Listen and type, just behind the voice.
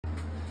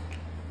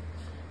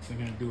We're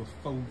gonna do a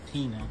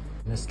Patina.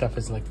 This stuff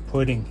is like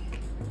pudding.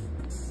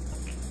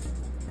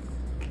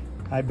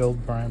 High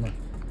build primer.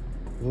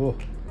 Ooh,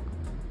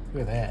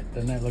 look at that.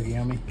 Doesn't that look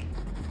yummy?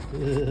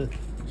 Big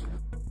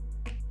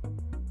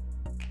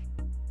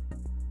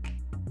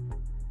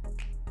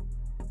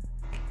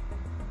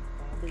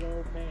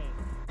old paint.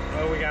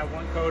 Well, we got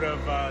one coat of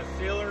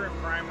sealer and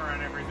primer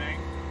on everything.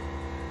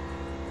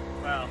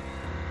 Well,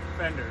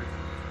 fenders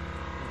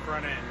and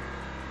front end.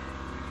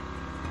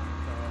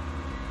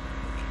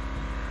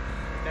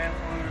 That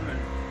one and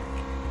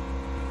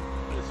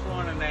this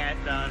one and that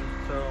done.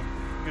 So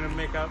I'm gonna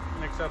mix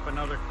up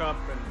another cup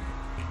and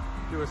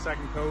do a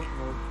second coat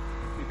and we'll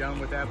be done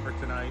with that for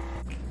tonight.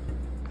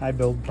 High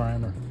build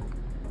primer.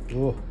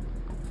 Ooh,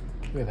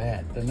 look at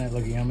that. Doesn't that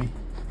look yummy?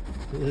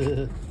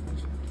 I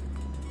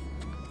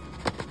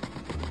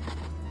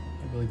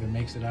believe it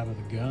makes it out of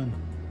the gun.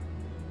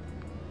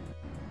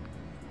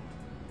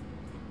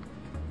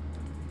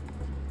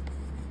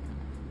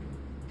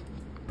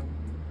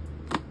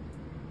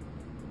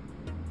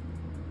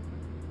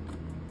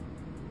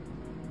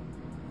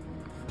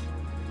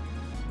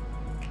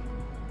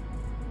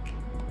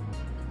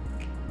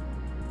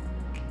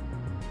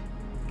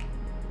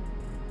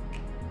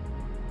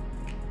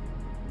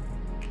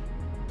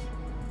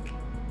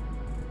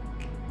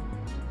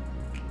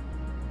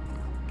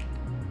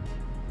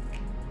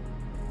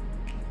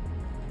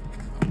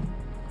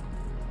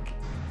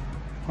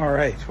 All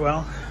right,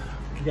 well,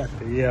 we got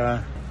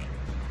the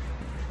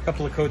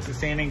couple of coats of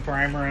sanding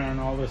primer on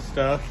all this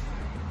stuff.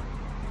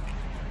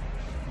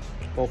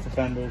 Both the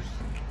fenders.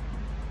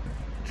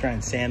 Try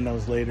and sand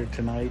those later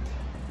tonight,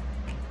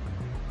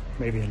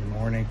 maybe in the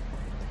morning.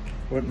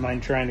 Wouldn't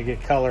mind trying to get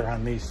color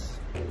on these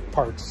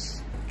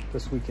parts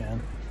this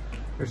weekend.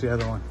 Here's the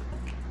other one.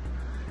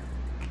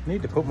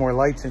 Need to put more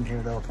lights in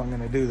here though if I'm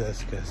gonna do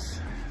this,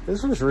 because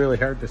this was really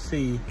hard to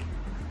see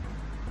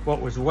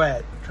what was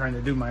wet trying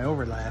to do my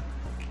overlap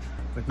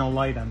with no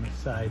light on this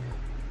side.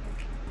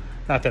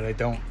 Not that I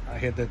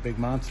had that big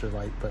monster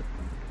light, but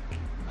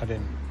I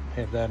didn't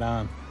have that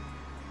on.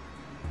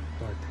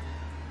 But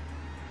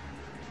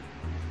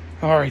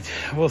all right,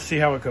 we'll see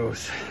how it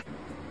goes.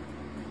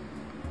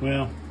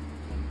 Well,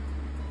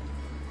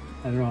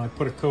 I don't know, I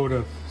put a coat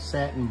of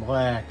satin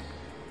black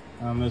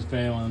on this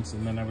valance,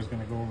 and then I was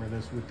gonna go over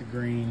this with the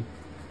green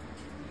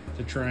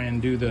to try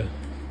and do the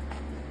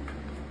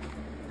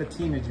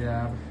patina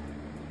job.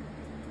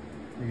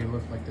 Make it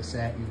look like the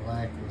satin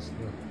black was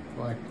the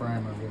black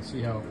primer. We'll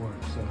see how it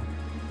works. So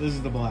this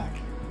is the black.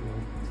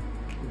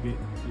 We'll get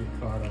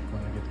caught up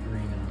when I get the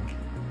green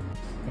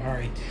on. All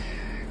right,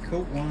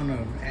 coat one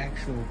of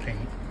actual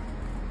paint.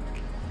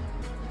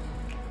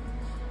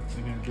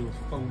 We're gonna do a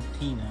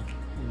Patina,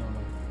 you know,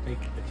 like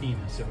fake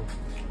patina. So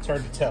it's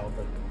hard to tell,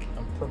 but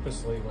I'm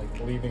purposely like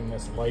leaving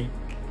this light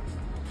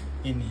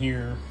in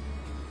here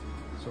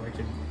so I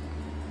can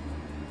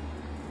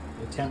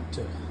attempt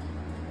to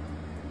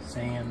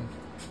sand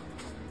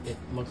it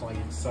look like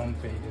it's sun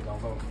faded,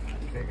 although I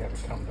think I gotta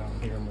come down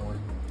here more.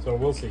 So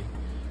we'll see.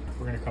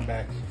 We're gonna come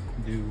back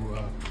and do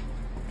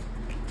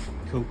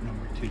coat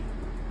number 2.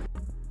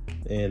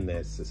 And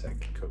that's the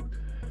second coat.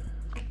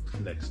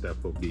 Next step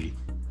will be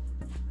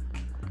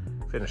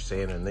finish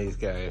sanding these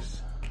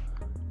guys,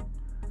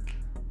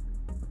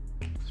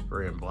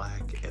 spraying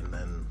black, and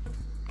then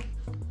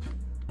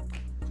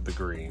the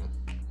green,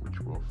 which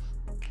we'll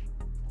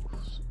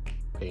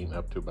paint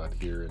up to about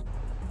here.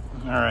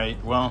 All right,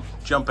 well,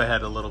 jump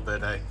ahead a little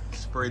bit. I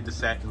sprayed the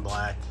satin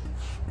black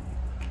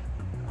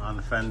on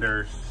the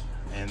fenders,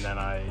 and then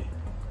I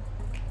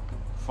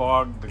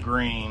fogged the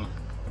green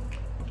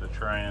to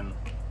try and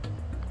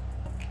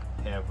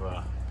have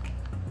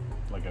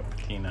like a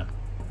patina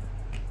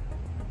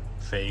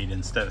fade.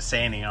 Instead of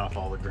sanding off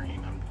all the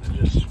green, I'm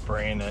just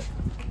spraying it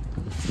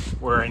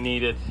where I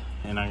need it,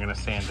 and I'm gonna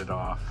sand it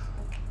off.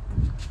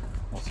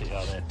 We'll see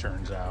how that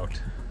turns out.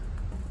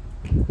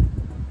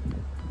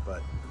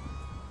 But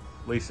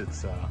at least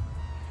it's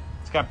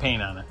got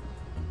paint on it.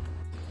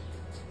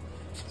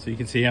 So you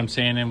can see I'm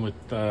sanding with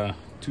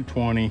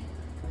 220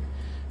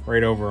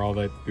 right over all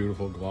that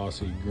beautiful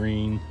glossy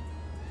green,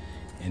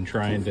 and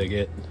trying to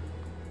get,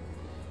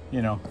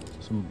 you know,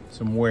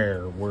 some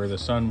wear where the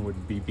sun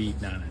would be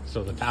beating on it.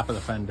 So the top of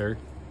the fender,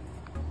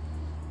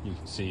 you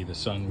can see the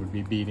sun would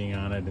be beating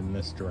on it in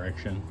this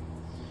direction.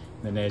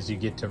 Then as you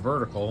get to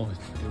vertical,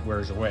 it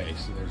wears away.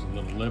 So there's a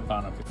little lip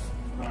on it.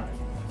 All right,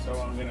 so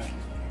I'm gonna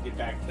get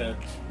back to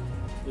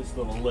this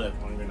little lip.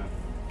 I'm gonna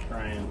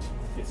try and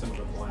get some of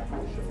the black to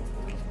show.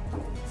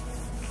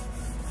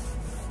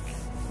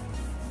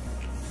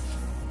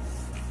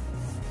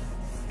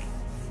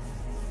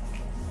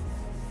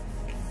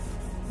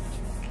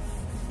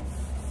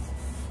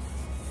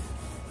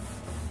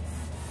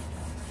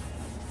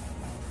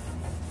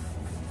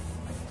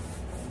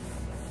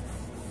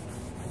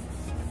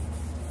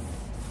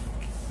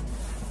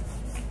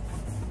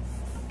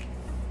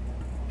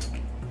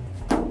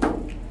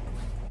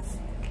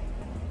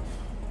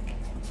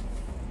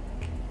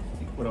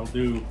 What I'll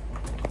do,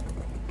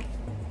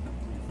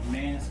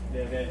 mask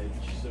that edge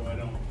so I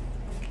don't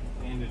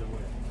hand it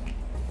away.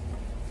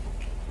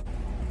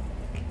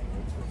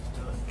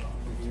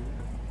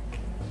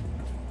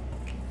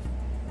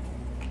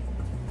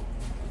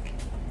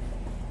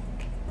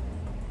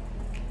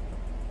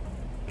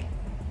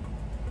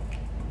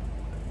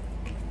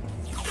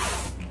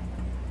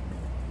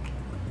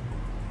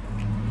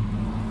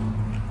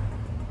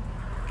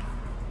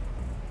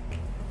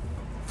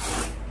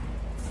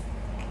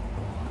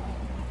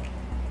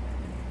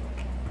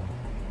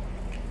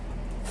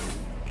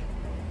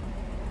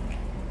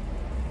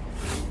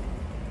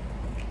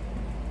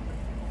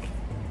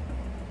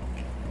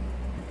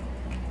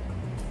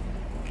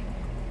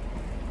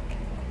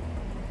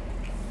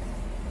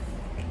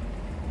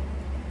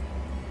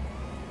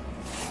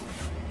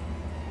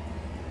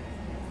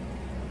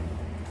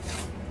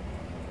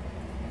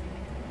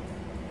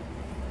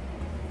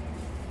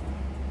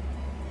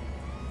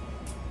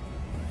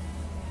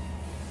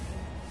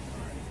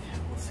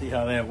 See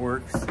how that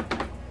works?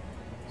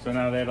 So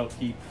now that'll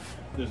keep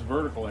this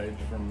vertical edge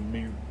from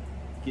me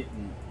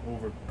getting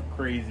over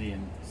crazy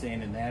and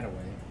sanding that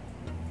away,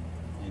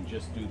 and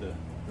just do the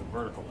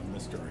vertical in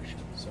this direction.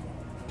 So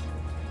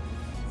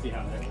see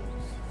how that works.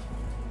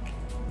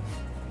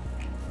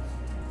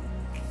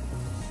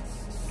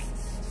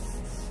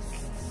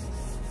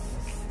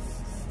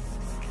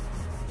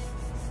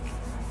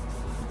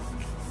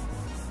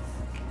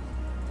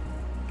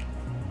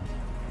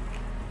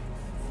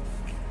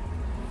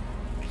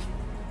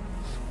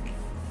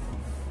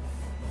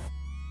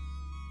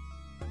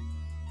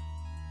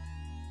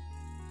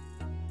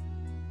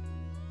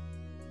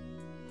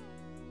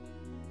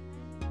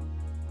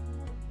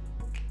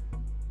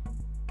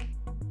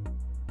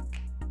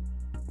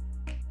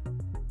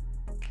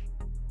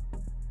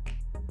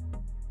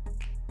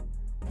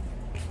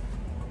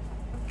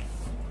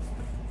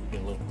 Get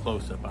a little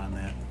close up on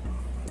that.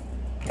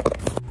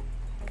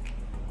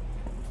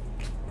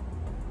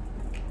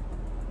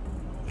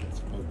 It's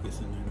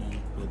focusing or not,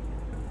 but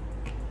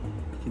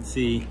you can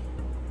see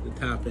the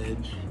top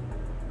edge.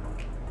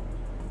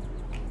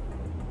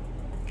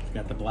 It's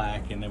got the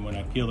black, and then when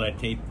I peel that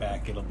tape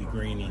back, it'll be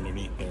green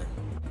underneath there.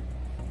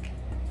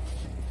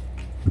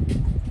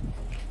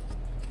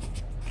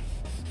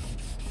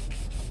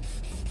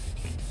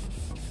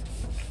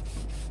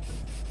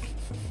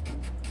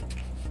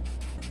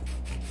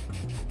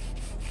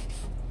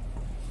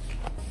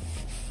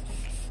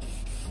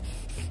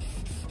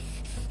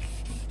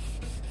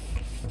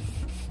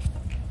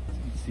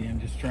 See,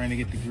 I'm just trying to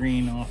get the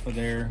green off of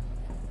there,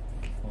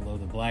 although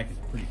the black is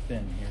pretty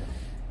thin here.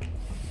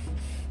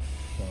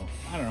 So,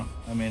 I don't know.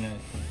 I mean,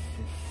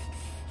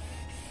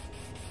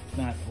 it's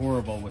not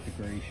horrible with the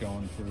gray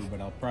showing through,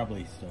 but I'll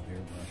probably still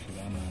airbrush it.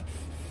 I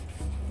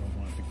don't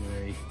want the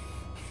gray.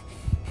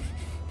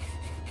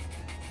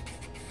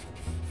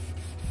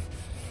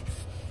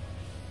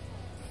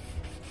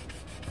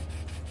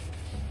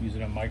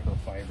 Using a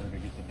microfiber to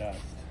get the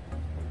dust.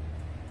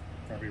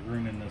 Probably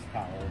ruining this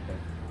towel, but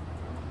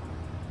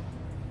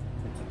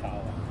it's a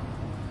towel.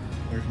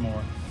 There's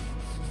more.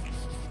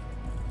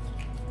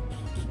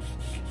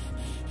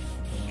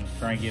 So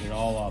try and get it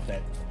all off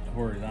that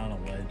horizontal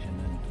ledge, and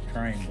then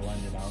try and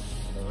blend it out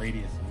the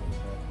radius a little bit.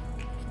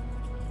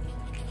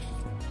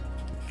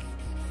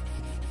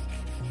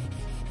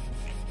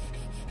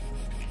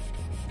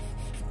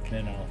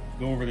 Then I'll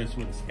go over this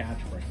with a Scotch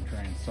Brite and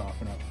try and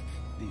soften up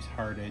these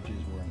hard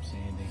edges where I'm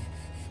sanding.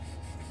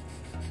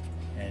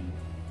 And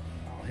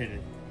I'll hit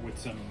it with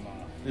some,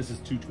 this is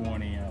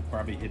 220, I'll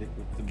probably hit it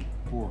with some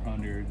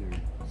 400 or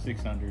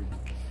 600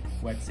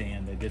 wet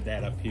sand. I did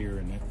that up here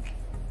and it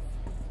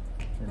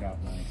turned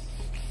out nice.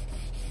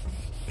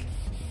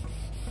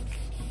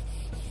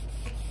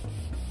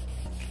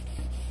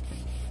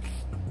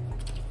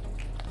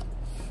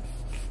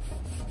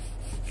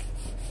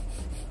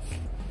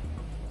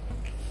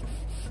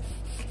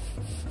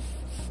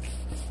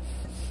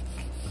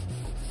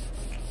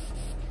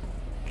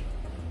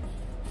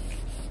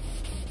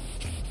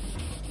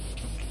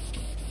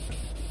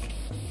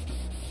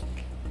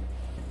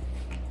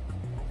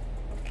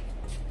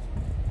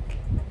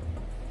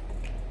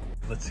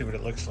 Let's see what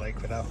it looks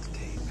like without the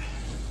tape.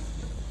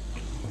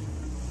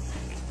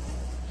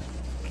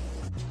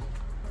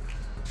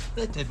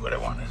 That did what I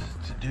wanted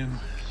it to do.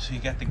 So you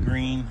got the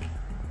green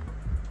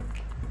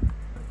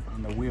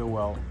on the wheel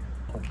well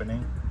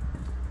opening,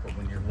 but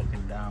when you're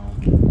looking down,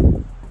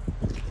 you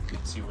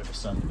can see where the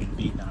sun's been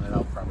beating on it.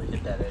 I'll probably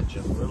hit that edge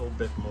a little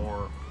bit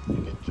more to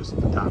get just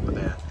the top of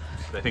that.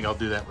 But I think I'll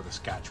do that with a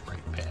Scotch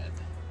Brite pad.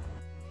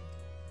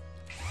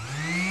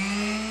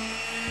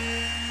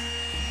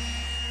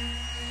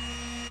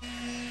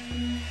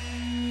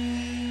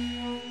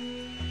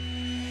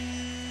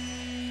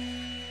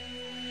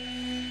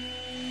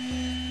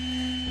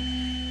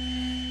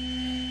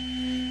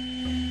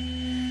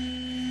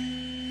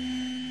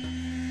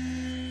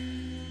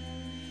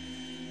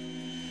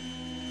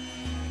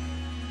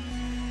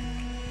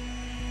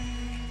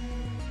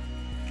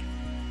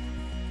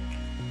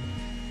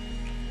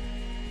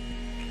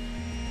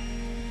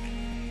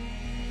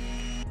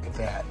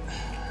 That.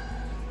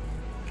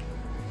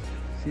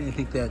 See, I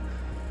think that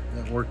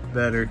worked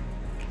better.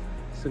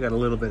 Still got a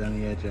little bit on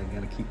the edge. I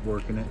gotta keep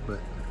working it, but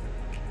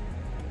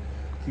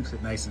keeps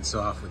it nice and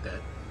soft with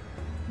that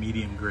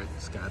medium grit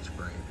Scotch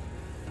Brite.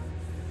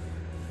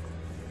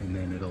 And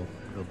then it'll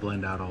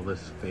blend out all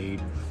this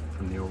fade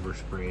from the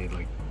overspray,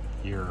 like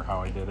here,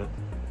 how I did it.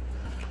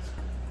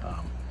 A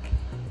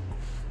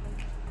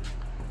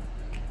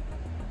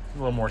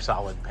little more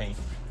solid paint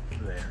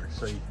there,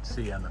 so you can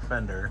see on the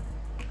fender.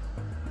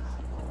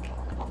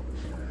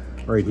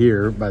 Right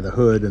here by the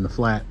hood and the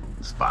flat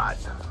spot,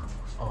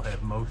 I'll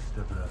have most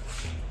of the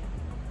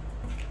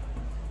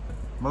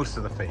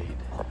fade.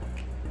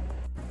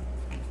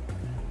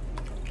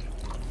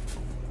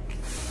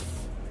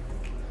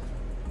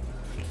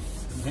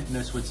 I'm hitting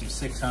this with some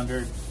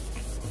 600,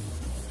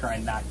 try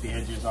and knock the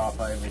edges off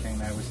of everything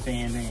that I was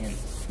sanding and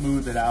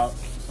smooth it out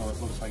so it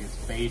looks like it's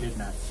faded,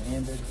 not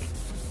sanded.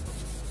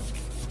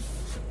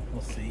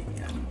 We'll see.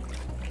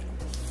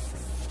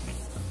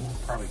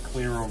 probably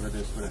clear over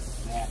this with a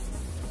snap.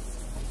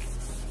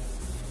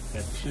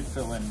 That should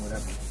fill in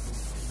whatever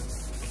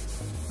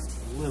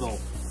little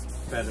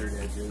feathered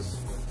edges.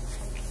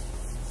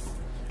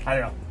 I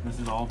don't know. This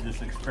is all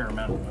just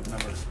experimental.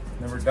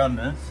 I've never done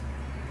this.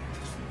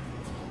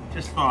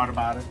 Just thought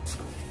about it.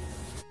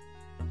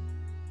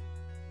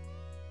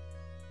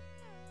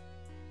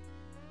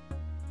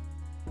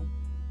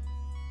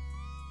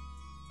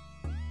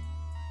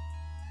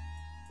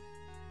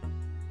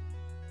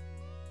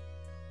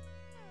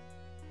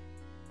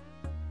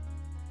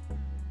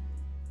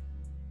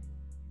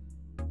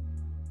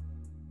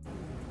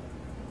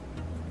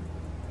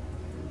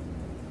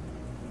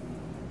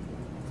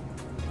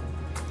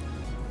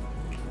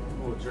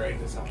 We'll drag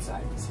this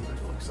outside and see what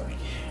it looks like.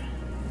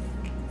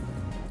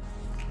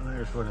 So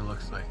there's what it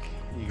looks like.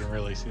 You can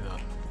really see the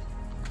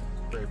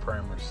gray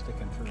primer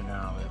sticking through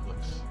now. That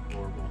looks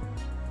horrible.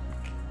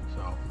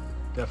 So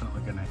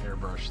definitely gonna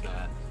airbrush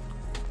that.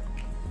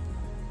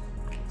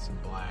 Get some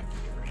black,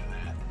 get rid of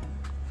that.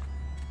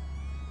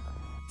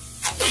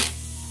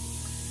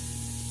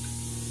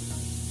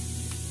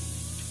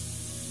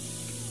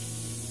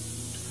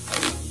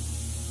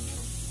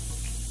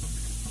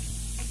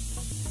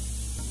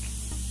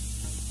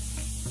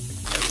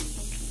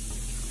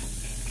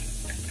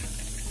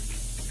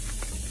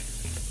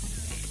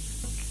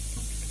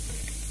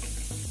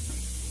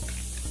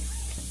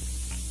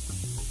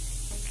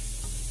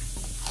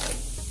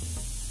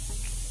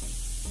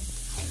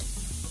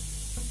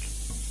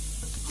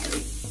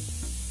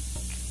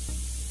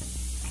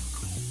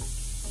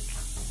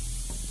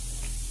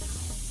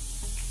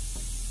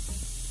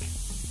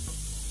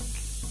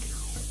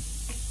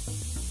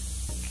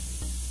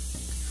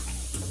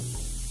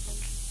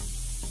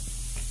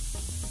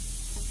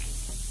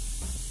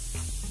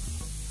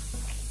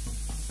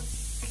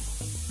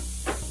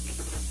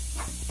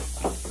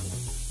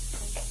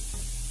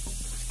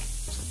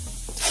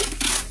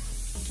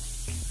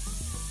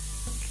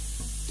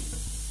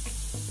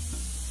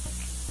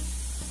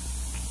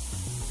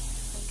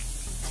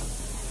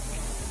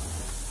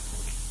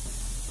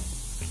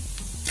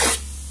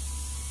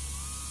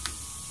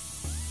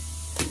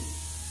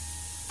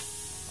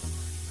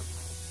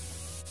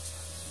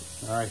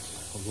 All right,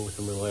 we'll go with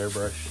a little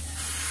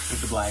airbrush. Put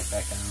the black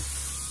back on.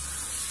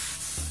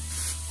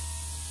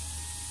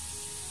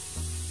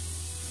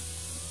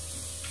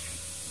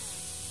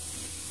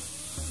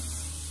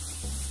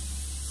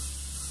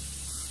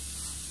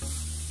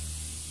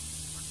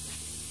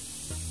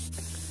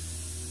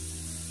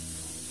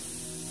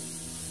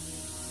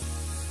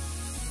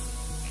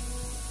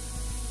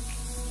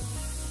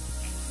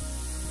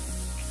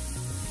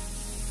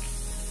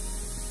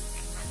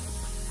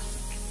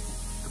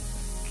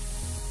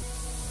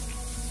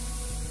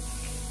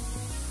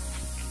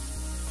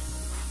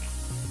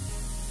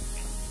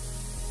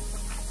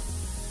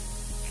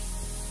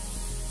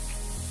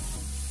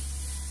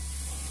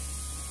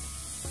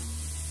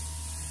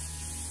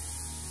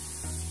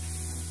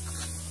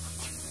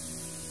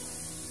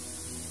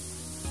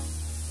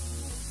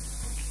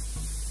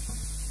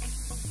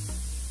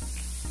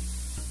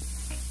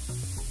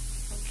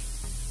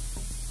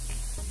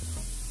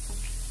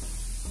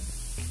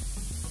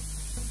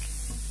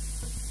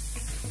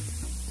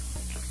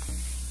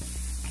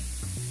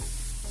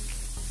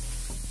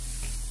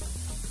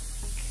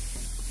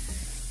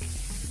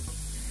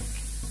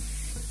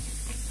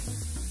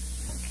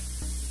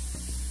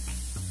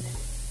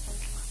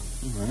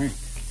 All right,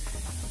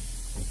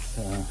 it's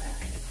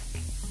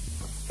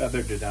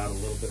feathered it out a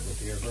little bit with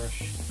the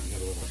airbrush. You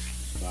got a little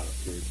spot up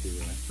here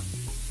too.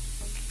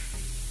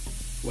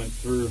 Went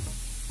through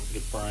the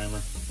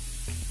primer.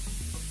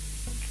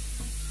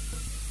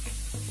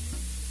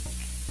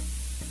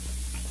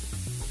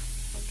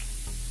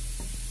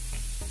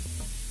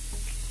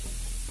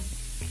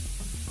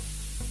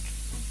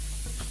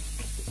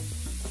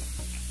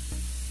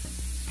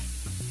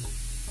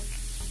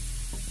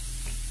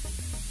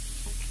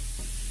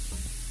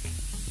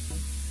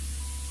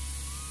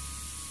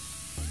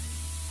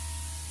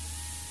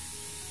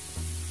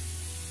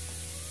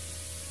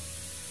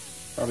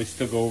 Probably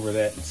still go over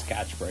that and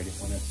Scotch Brite it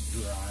when it's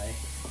dry.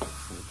 So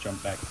we'll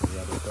jump back to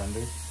the other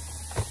thunder.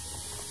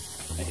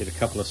 I hit a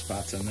couple of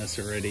spots on this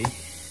already.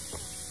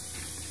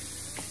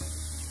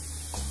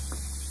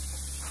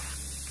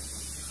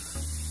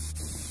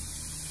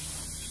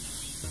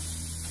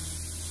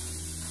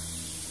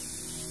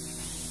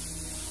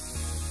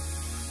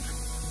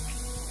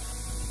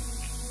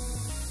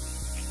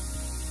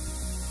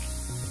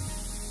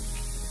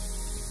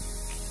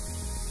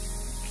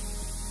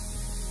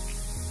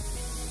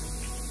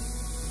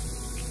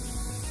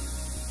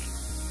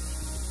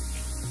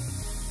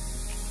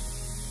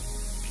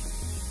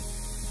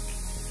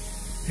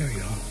 There we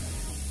go.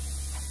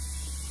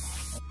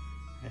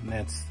 And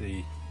that's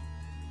the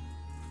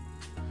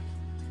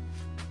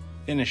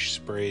finish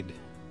sprayed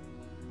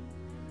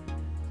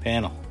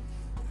panel.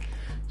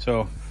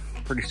 So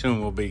pretty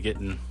soon we'll be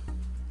getting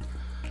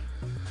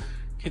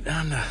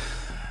on to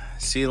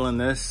sealing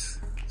this,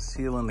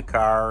 sealing the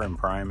car and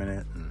priming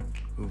it, and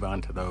move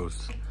on to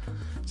those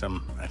So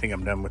I think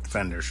I'm done with the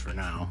fenders for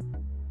now.